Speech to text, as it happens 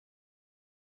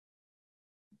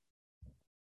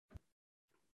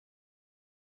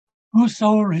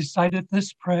Whoso reciteth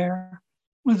this prayer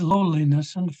with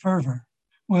lowliness and fervor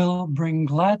will bring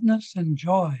gladness and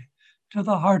joy to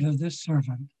the heart of this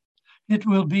servant. It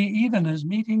will be even as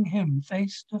meeting him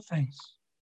face to face.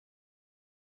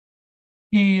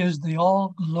 He is the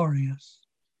all-glorious.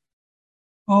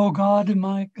 O God,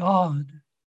 my God,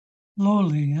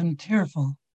 lowly and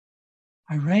tearful,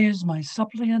 I raise my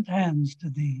suppliant hands to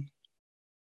thee,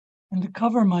 and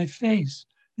cover my face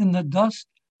in the dust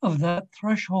of that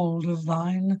threshold of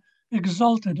thine,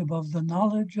 exalted above the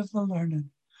knowledge of the learned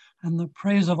and the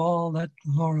praise of all that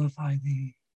glorify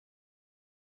thee.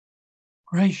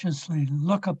 Graciously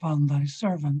look upon thy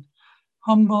servant,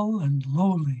 humble and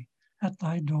lowly at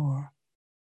thy door,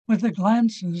 with the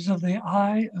glances of the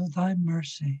eye of thy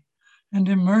mercy, and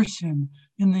immerse him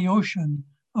in the ocean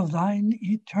of thine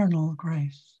eternal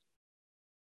grace.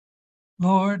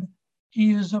 Lord,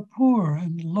 he is a poor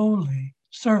and lowly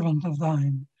servant of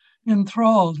thine,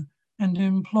 enthralled and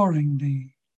imploring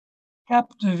thee,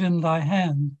 captive in thy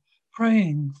hand,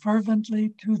 praying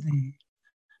fervently to thee,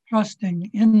 trusting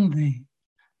in thee,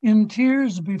 in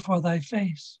tears before thy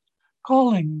face,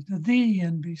 calling to thee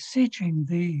and beseeching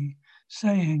thee,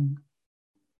 saying,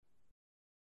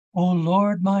 O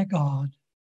Lord my God,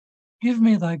 give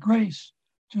me thy grace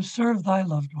to serve thy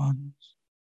loved ones.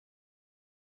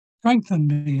 Strengthen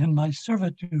me in my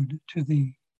servitude to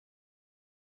thee.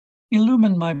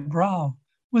 Illumine my brow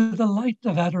with the light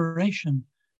of adoration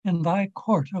in thy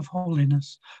court of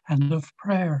holiness and of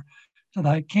prayer to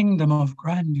thy kingdom of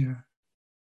grandeur.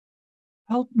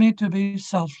 Help me to be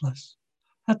selfless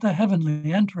at the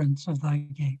heavenly entrance of thy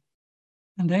gate,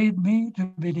 and aid me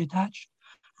to be detached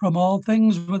from all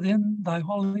things within thy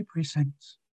holy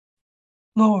precincts.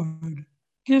 Lord,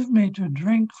 give me to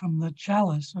drink from the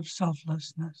chalice of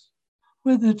selflessness.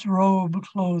 With its robe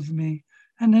clothe me,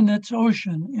 and in its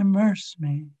ocean immerse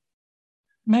me.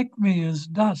 Make me as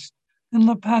dust in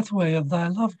the pathway of thy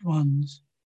loved ones,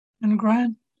 and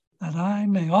grant that I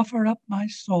may offer up my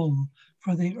soul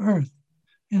for the earth,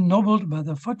 ennobled by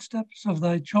the footsteps of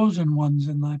thy chosen ones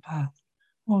in thy path,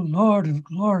 O Lord of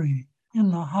glory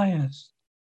in the highest.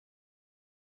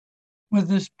 With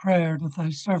this prayer doth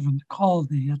thy servant call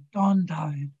thee at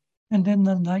dawntide and in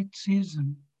the night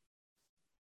season.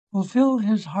 Fulfill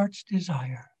his heart's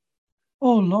desire.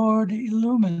 O Lord,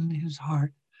 illumine his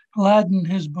heart, gladden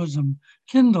his bosom,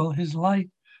 kindle his light,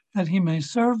 that he may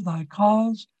serve thy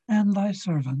cause and thy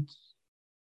servants.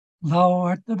 Thou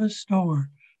art the bestower,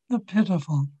 the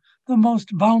pitiful, the most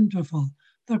bountiful,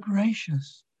 the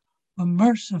gracious, the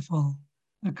merciful,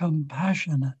 the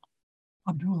compassionate.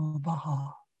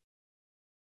 Abdul-Baha.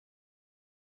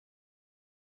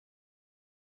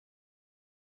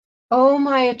 O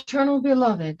my eternal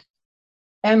beloved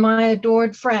and my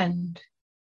adored friend,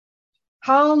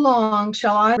 how long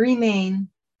shall I remain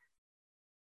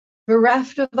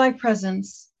bereft of thy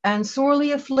presence and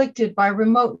sorely afflicted by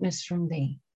remoteness from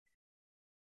thee?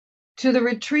 To the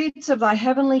retreats of thy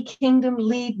heavenly kingdom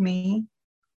lead me,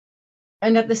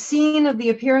 and at the scene of the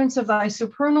appearance of thy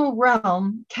supernal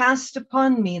realm, cast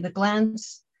upon me the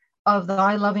glance of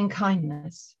thy loving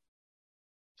kindness.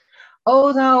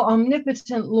 O thou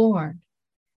omnipotent Lord,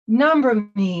 number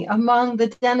me among the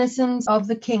denizens of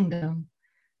the kingdom.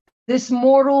 This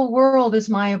mortal world is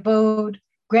my abode.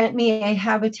 Grant me a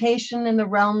habitation in the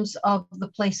realms of the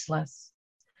placeless.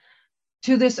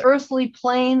 To this earthly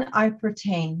plane I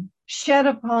pertain. Shed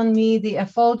upon me the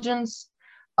effulgence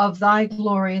of thy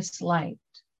glorious light.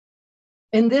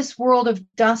 In this world of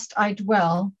dust I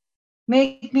dwell.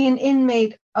 Make me an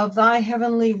inmate of thy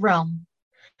heavenly realm,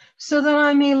 so that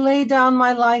I may lay down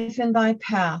my life in thy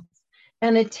path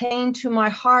and attain to my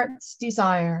heart's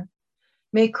desire.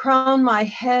 May crown my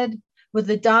head with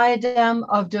the diadem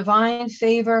of divine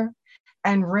favor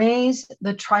and raise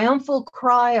the triumphal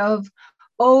cry of,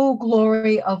 O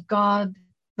glory of God,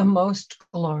 the most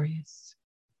glorious.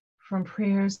 From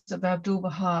prayers of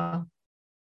Abdul-Baha,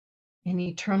 an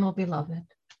eternal beloved.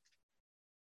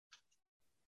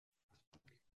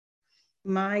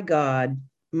 My God,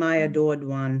 my adored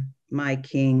one, my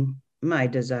King, my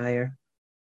desire,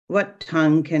 what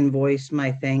tongue can voice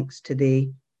my thanks to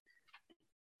thee?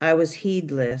 I was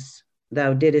heedless,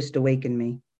 thou didst awaken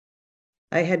me.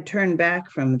 I had turned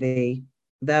back from thee,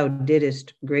 thou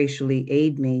didst graciously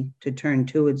aid me to turn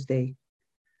towards thee.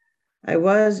 I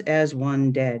was as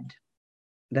one dead,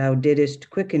 thou didst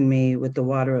quicken me with the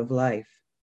water of life.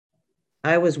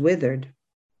 I was withered,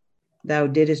 thou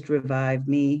didst revive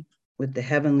me with the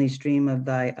heavenly stream of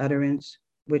thy utterance,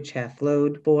 which hath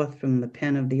flowed forth from the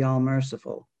pen of the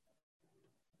All-Merciful.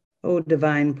 O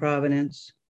divine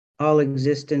providence, all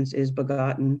existence is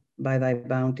begotten by thy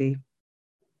bounty.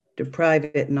 Deprive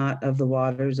it not of the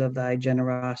waters of thy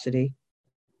generosity,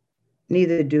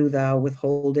 neither do thou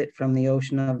withhold it from the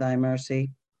ocean of thy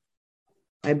mercy.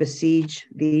 I beseech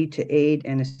thee to aid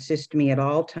and assist me at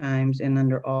all times and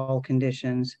under all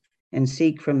conditions, and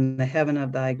seek from the heaven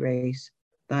of thy grace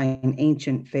thine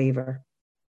ancient favor.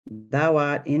 Thou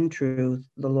art in truth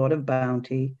the Lord of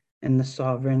bounty and the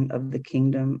sovereign of the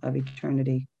kingdom of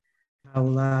eternity.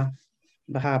 Allah,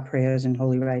 Baha Prayers and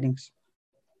Holy Writings.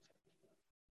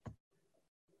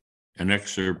 An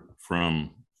excerpt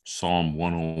from Psalm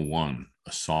 101,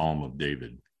 a psalm of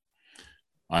David.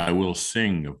 I will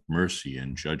sing of mercy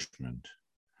and judgment.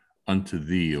 Unto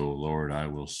thee, O Lord, I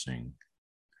will sing.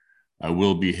 I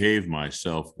will behave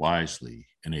myself wisely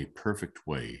in a perfect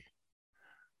way.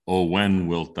 O when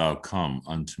wilt thou come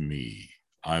unto me?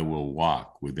 I will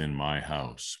walk within my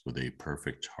house with a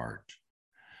perfect heart.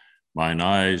 Mine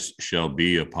eyes shall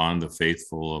be upon the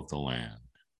faithful of the land,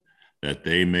 that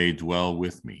they may dwell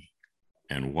with me,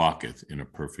 and walketh in a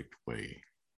perfect way.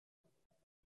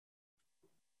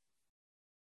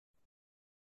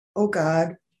 O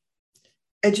God,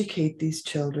 educate these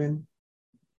children.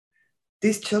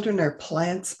 These children are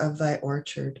plants of thy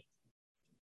orchard,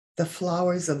 the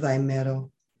flowers of thy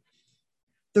meadow,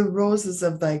 the roses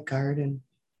of thy garden.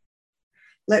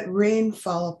 Let rain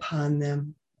fall upon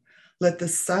them. Let the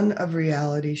sun of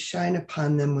reality shine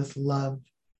upon them with love.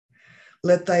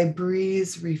 Let thy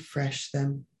breeze refresh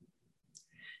them,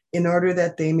 in order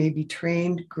that they may be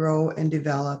trained, grow, and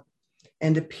develop,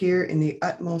 and appear in the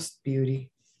utmost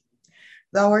beauty.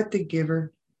 Thou art the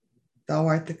giver, thou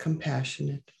art the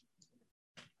compassionate.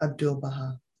 Abdul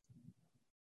Baha.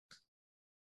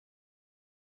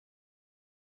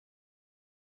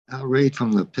 I'll read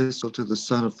from the Epistle to the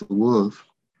Son of the Wolf.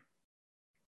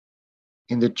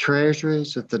 In the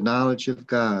treasuries of the knowledge of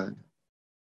God,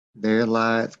 there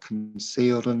lieth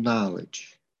concealed a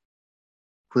knowledge,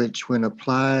 which when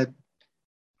applied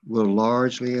will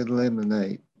largely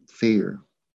eliminate fear.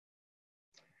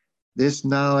 This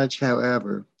knowledge,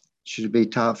 however, should be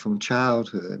taught from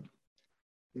childhood,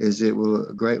 as it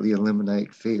will greatly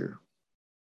eliminate fear.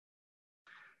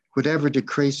 Whatever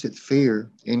decreaseth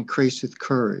fear, increaseth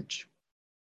courage.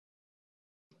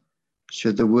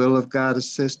 Should the will of God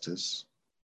assist us,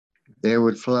 there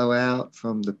would flow out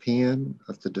from the pen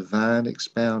of the divine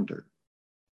expounder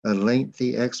a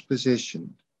lengthy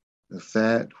exposition of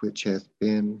that which hath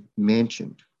been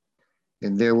mentioned,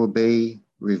 and there will be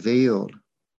revealed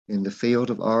in the field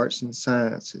of arts and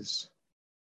sciences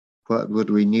what would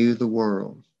renew the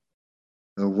world.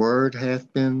 A word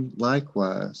hath been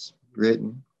likewise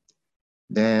written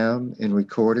down and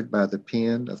recorded by the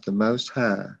pen of the Most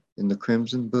High in the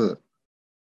Crimson Book,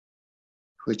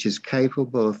 which is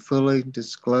capable of fully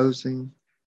disclosing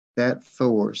that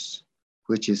force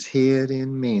which is hid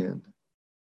in men,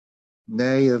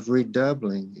 nay, of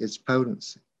redoubling its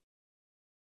potency.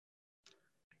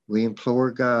 We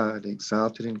implore God,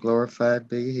 exalted and glorified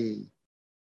be He,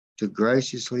 to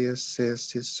graciously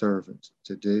assist His servants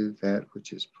to do that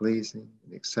which is pleasing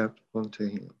and acceptable unto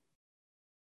Him.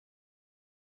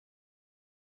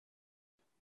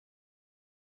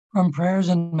 From Prayers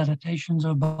and Meditations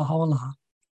of Baha'u'llah,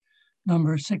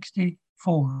 number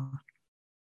 64.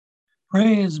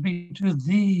 Praise be to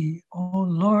thee, O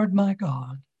Lord my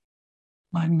God,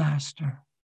 my Master.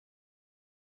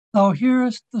 Thou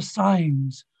hearest the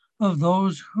sighings of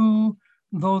those who,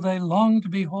 though they long to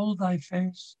behold thy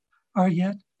face, are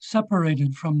yet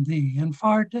separated from thee and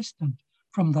far distant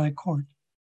from thy court.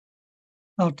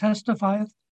 Thou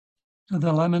testifiest to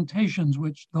the lamentations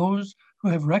which those who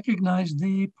have recognized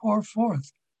thee pour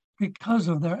forth because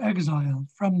of their exile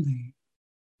from thee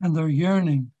and their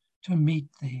yearning to meet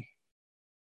thee.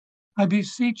 I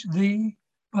beseech thee,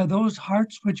 by those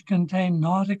hearts which contain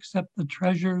naught except the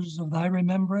treasures of thy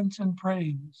remembrance and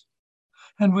praise,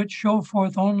 and which show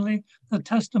forth only the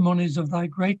testimonies of thy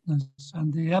greatness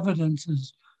and the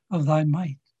evidences of thy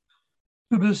might,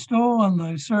 to bestow on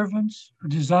thy servants who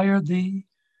desire thee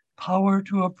power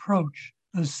to approach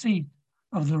the seat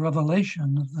of the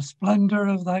revelation of the splendor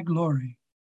of thy glory,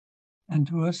 and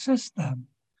to assist them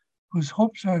whose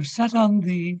hopes are set on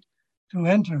thee to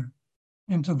enter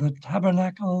into the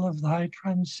tabernacle of thy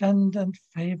transcendent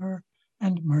favor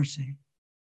and mercy.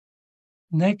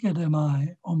 Naked am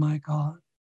I, O my God.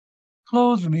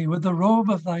 Clothe me with the robe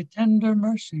of thy tender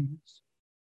mercies.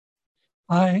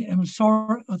 I am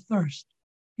sore athirst.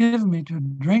 Give me to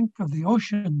drink of the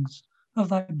oceans of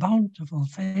thy bountiful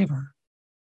favor.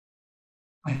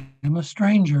 I am a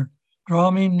stranger.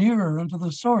 Draw me nearer unto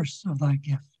the source of thy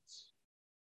gifts.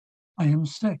 I am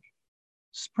sick.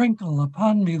 Sprinkle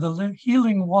upon me the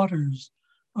healing waters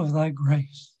of thy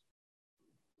grace.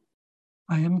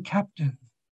 I am captive.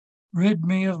 Rid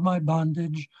me of my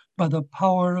bondage by the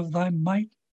power of thy might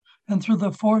and through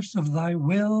the force of thy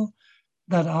will,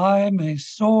 that I may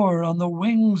soar on the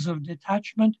wings of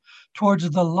detachment towards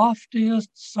the loftiest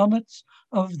summits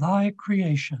of thy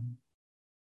creation.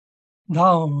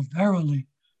 Thou verily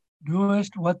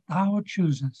doest what thou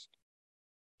choosest.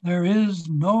 There is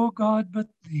no God but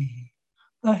thee,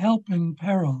 the help in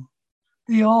peril,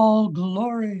 the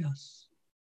all-glorious,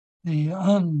 the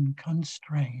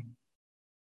unconstrained.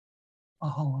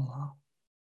 Baha'u'llah.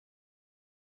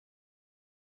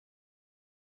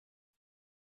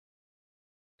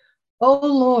 O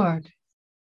Lord,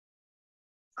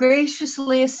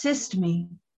 graciously assist me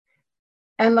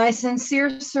and thy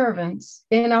sincere servants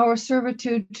in our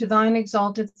servitude to thine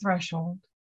exalted threshold.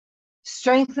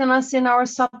 Strengthen us in our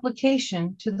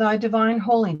supplication to thy divine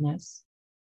holiness,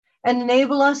 and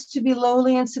enable us to be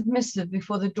lowly and submissive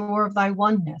before the door of thy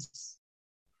oneness.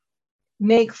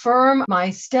 Make firm my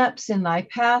steps in thy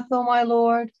path, O my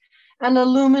Lord, and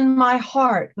illumine my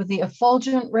heart with the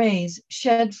effulgent rays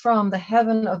shed from the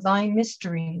heaven of thy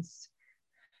mysteries.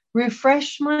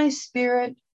 Refresh my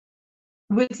spirit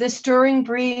with the stirring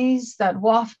breeze that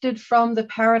wafted from the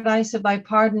paradise of thy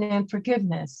pardon and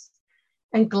forgiveness,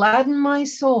 and gladden my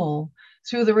soul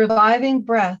through the reviving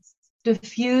breath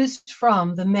diffused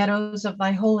from the meadows of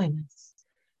thy holiness.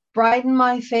 Brighten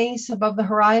my face above the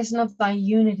horizon of thy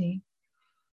unity.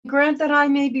 Grant that I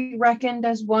may be reckoned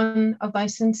as one of thy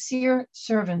sincere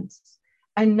servants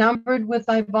and numbered with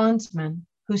thy bondsmen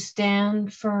who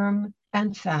stand firm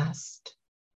and fast.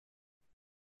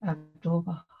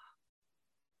 Abdul-Baha.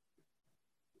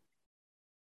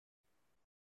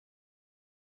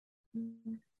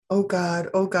 O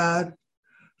God,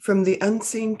 from the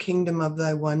unseen kingdom of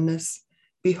thy oneness,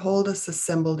 behold us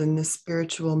assembled in this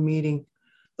spiritual meeting,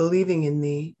 believing in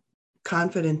thee,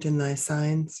 confident in thy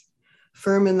signs,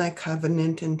 firm in thy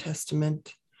covenant and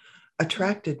testament,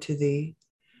 attracted to thee,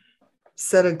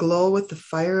 set aglow with the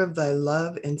fire of thy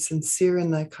love and sincere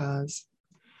in thy cause.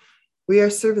 We are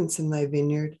servants in thy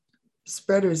vineyard,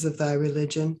 spreaders of thy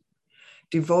religion,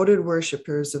 devoted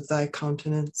worshipers of thy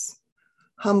countenance,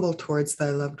 humble towards thy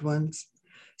loved ones,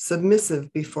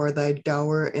 submissive before thy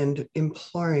dower and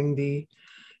imploring thee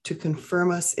to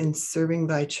confirm us in serving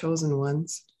thy chosen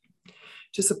ones,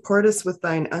 to support us with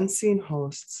thine unseen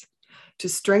hosts, to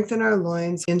strengthen our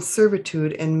loins in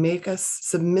servitude and make us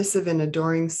submissive and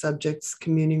adoring subjects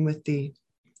communing with thee.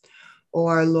 O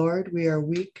our Lord, we are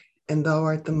weak, and thou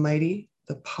art the mighty,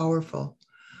 the powerful.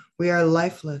 We are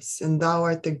lifeless, and thou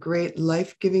art the great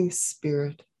life-giving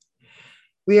Spirit.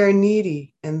 We are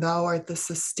needy, and thou art the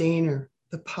sustainer,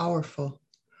 the powerful.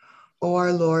 O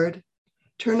our Lord,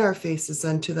 turn our faces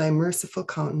unto thy merciful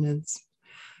countenance.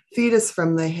 Feed us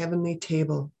from thy heavenly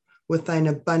table with thine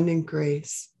abundant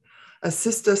grace.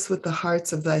 Assist us with the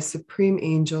hearts of thy supreme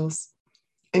angels,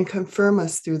 and confirm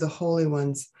us through the holy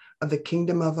ones of the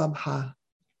kingdom of Abha.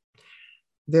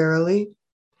 Verily,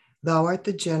 thou art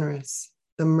the generous,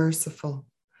 the merciful.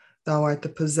 Thou art the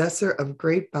possessor of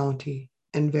great bounty,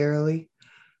 and verily,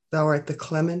 thou art the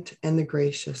clement and the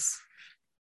gracious.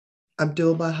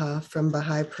 Abdul-Baha from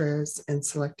Baha'i Prayers and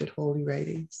Selected Holy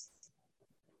Writings.